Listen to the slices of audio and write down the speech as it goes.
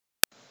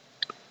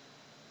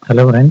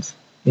Hello friends,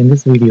 in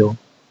this video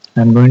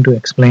I am going to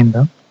explain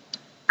the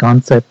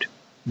concept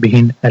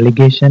behind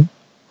alligation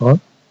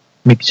or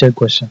mixture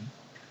question.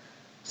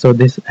 So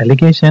this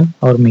alligation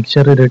or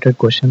mixture related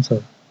questions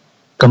are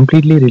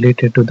completely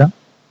related to the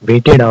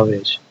weighted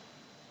average.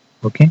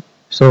 Okay,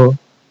 so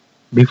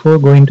before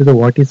going to the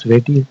what is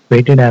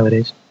weighted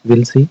average,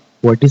 we'll see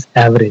what is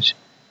average.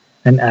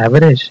 An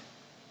average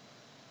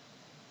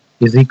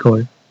is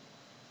equal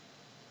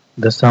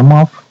the sum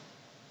of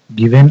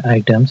given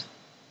items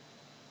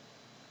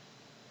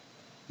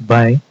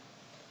by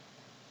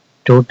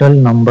total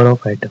number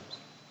of items.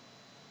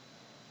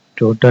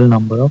 Total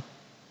number of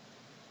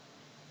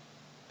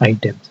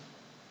items.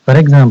 For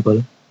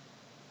example,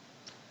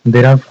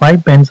 there are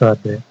 5 pens are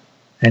there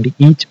and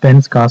each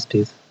pen's cost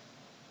is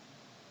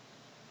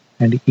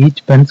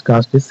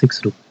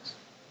 6 rupees.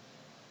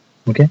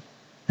 Okay,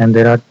 and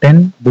there are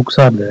 10 books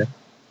are there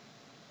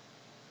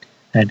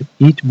and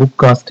each book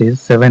cost is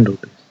 7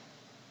 rupees.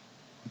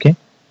 Okay,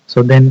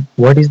 so then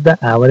what is the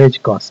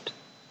average cost?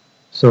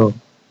 So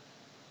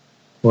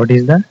what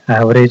is the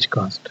average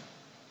cost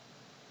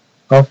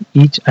of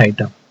each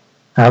item?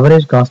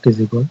 Average cost is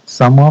equal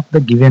sum of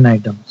the given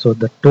item. So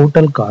the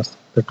total cost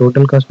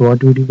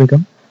what will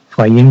become?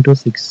 5 into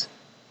 6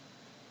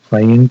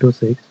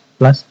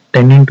 plus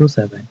 10 into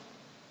 7.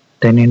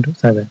 10 into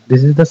 7.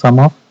 This is the sum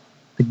of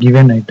the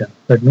given item.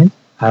 That means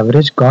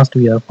average cost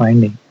we are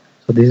finding.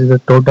 So this is the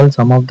total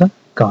sum of the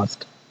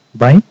cost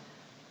by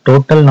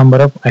total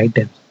number of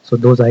items. So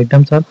those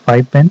items are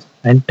 5 pens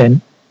and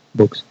 10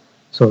 books.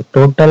 So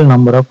total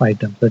number of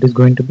items, that is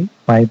going to be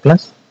 5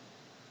 plus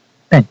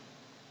 10.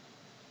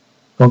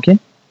 Okay,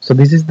 so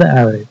this is the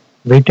average,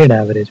 weighted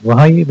average.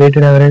 Why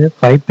weighted average?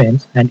 5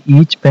 pens and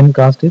each pen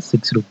cost is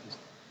 6 rupees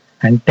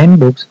and 10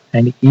 books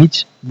and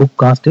each book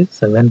cost is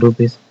 7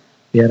 rupees.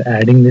 We are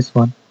adding this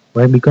one.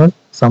 Why? Because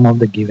sum of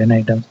the given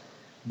items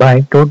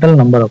by total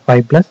number of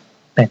 5 plus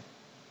 10.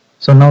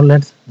 So now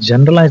let's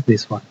generalize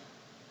this one.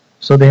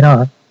 So there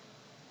are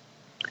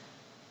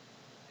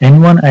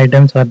n1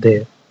 items are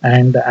there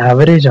and the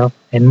average of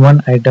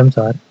n1 items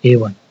are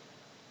a1.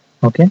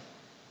 Okay,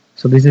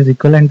 so this is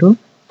equivalent to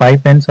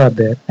 5 pens are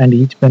there and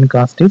each pen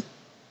cost is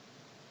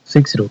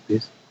 6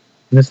 rupees.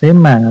 In the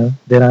same manner,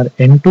 there are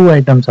n2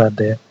 items are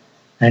there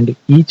and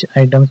each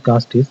item's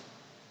cost is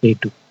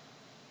a2.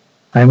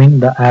 I mean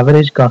the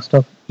average cost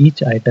of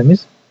each item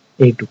is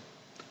a2.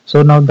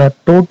 So now the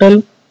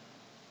total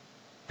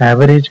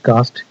average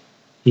cost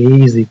a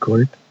is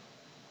equal to,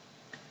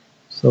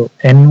 so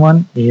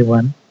n1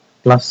 a1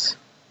 plus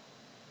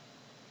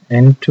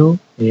n2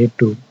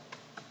 a2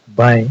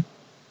 by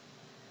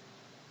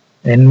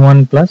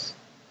n1 plus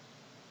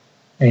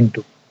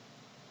n2.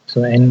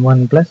 So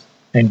n1 plus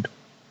n2.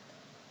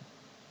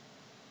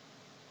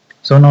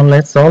 So now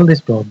let's solve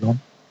this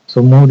problem.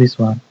 So move this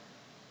one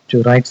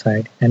to right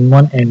side.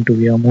 n1 n2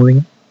 we are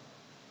moving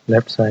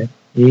left side.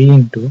 A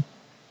into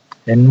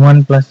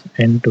n1 plus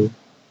n2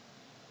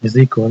 is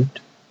equal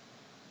to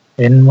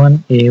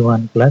n1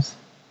 a1 plus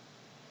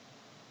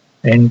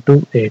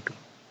n2 a2.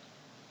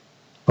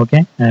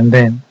 Okay, and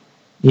then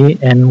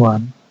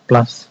an1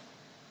 plus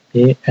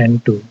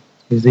an2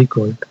 is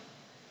equal to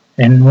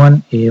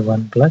n1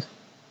 a1 plus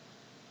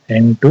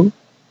n2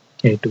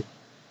 a2.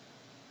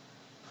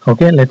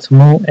 Okay, let's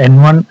move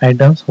n1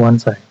 items one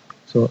side.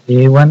 So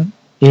an1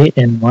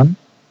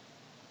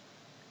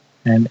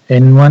 and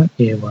n1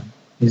 a1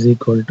 is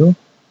equal to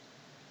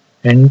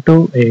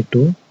n2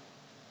 a2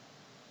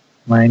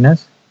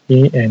 minus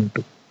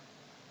an2.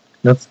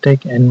 Let's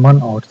take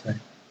n1 outside.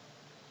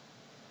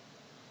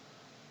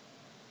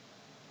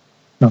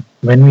 Now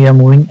when we are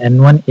moving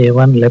n1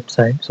 a1 left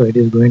side, so it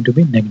is going to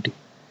be negative.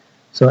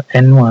 So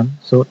n1,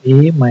 so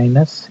a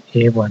minus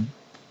a1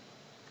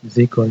 is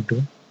equal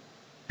to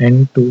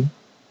n2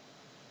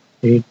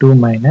 a2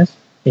 minus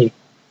a.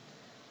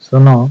 So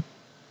now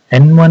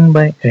n1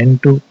 by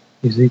n2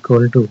 is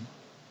equal to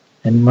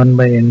n1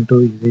 by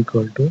n2 is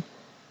equal to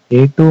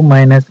a2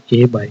 minus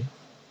a by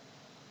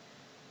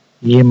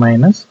a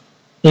minus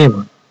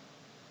a1.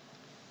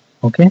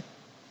 Okay,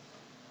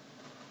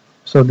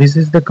 so this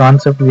is the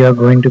concept we are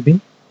going to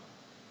be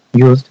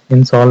used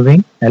in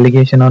solving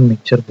alligation or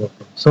mixture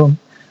problem. So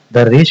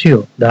the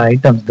ratio, the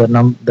items,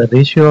 the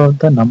ratio of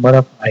the number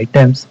of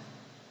items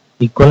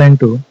equivalent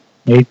to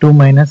a2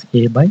 minus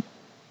a by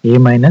a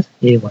minus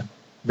a1,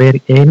 where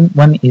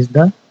n1 is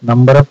the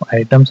number of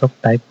items of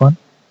type 1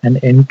 and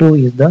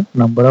n2 is the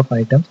number of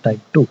items type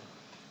 2.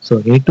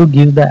 So a2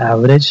 gives the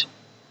average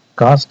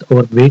cost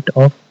or weight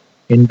of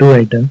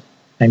n2 items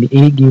and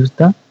a gives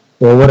the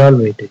overall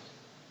weight,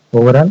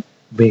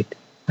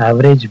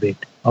 average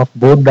weight of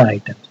both the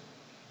items,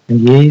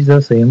 and a is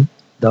the same,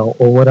 the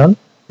overall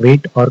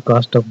weight or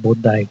cost of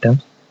both the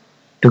items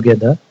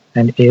together,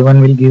 and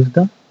a1 will give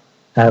the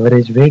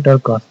average weight or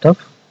cost of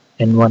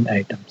n1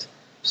 items.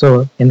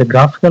 So in the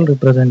graphical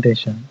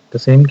representation, the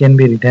same can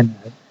be written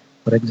as,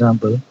 for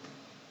example,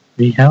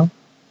 we have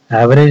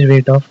average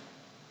weight of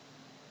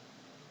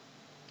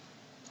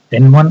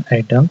n1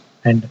 items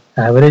and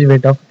average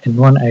weight of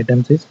n1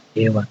 items is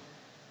a1,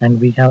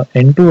 and we have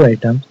n2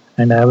 items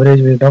and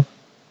average weight of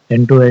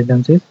N2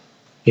 items is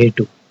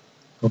A2.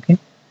 Okay,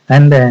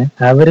 and the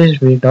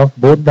average weight of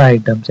both the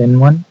items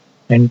N1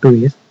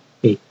 N2 is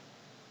A.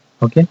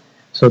 Okay,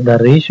 so the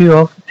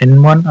ratio of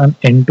N1 and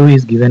N2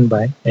 is given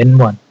by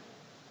N1.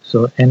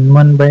 So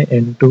N1 by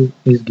N2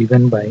 is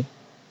given by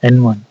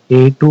N1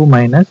 A2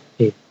 minus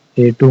A,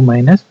 A2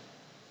 minus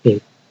A.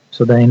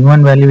 So the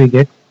N1 value we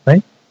get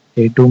by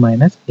A2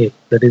 minus A,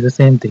 that is the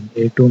same thing,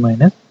 A2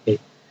 minus A.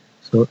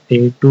 So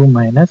A2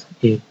 minus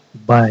A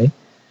by,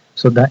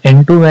 so the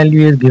N2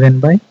 value is given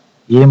by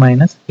A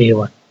minus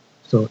A1.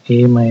 So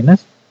A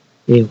minus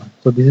A1.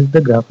 So this is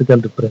the graphical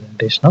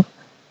representation of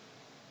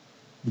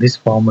this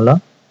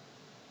formula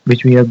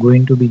which we are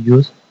going to be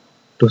used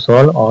to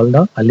solve all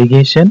the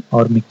alligation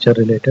or mixture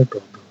related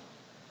problems.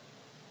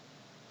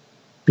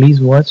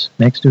 Please watch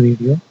next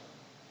video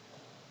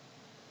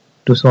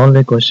to solve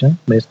a question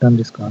based on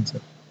this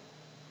concept.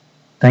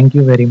 Thank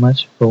you very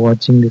much for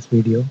watching this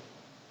video.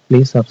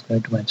 Please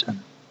subscribe to my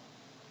channel.